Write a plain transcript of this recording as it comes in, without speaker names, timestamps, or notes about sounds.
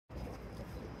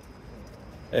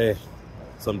Hey,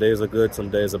 some days are good, some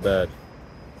days are bad.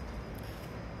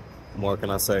 What more can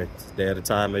I say? It's a day at a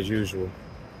time as usual.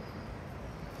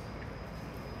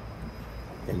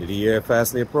 End of the year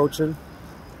fastly approaching.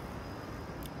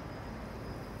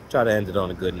 Try to end it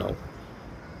on a good note.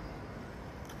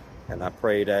 And I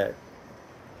pray that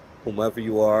whomever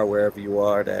you are, wherever you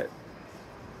are, that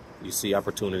you see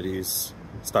opportunities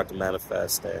start to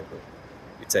manifest and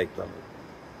you take them.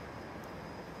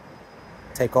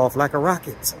 Take off like a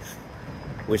rocket.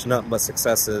 Wish nothing but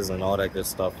successes and all that good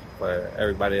stuff for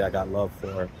everybody I got love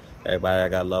for, everybody I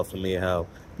got love for me, hell,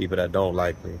 people that don't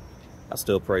like me. I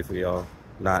still pray for y'all,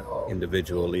 not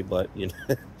individually, but, you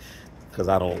know, because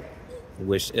I don't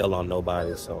wish ill on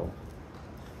nobody. So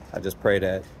I just pray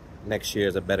that next year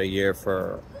is a better year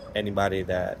for anybody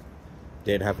that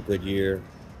didn't have a good year.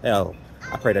 Hell,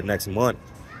 I pray that next month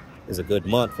is a good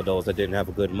month for those that didn't have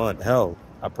a good month. Hell,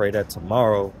 I pray that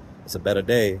tomorrow is a better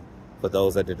day for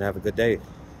those that didn't have a good day.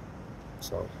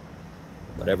 So,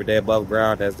 but every day above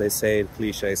ground, as they say, the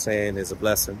cliche saying, is a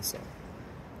blessing. So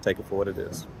take it for what it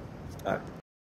is. All right.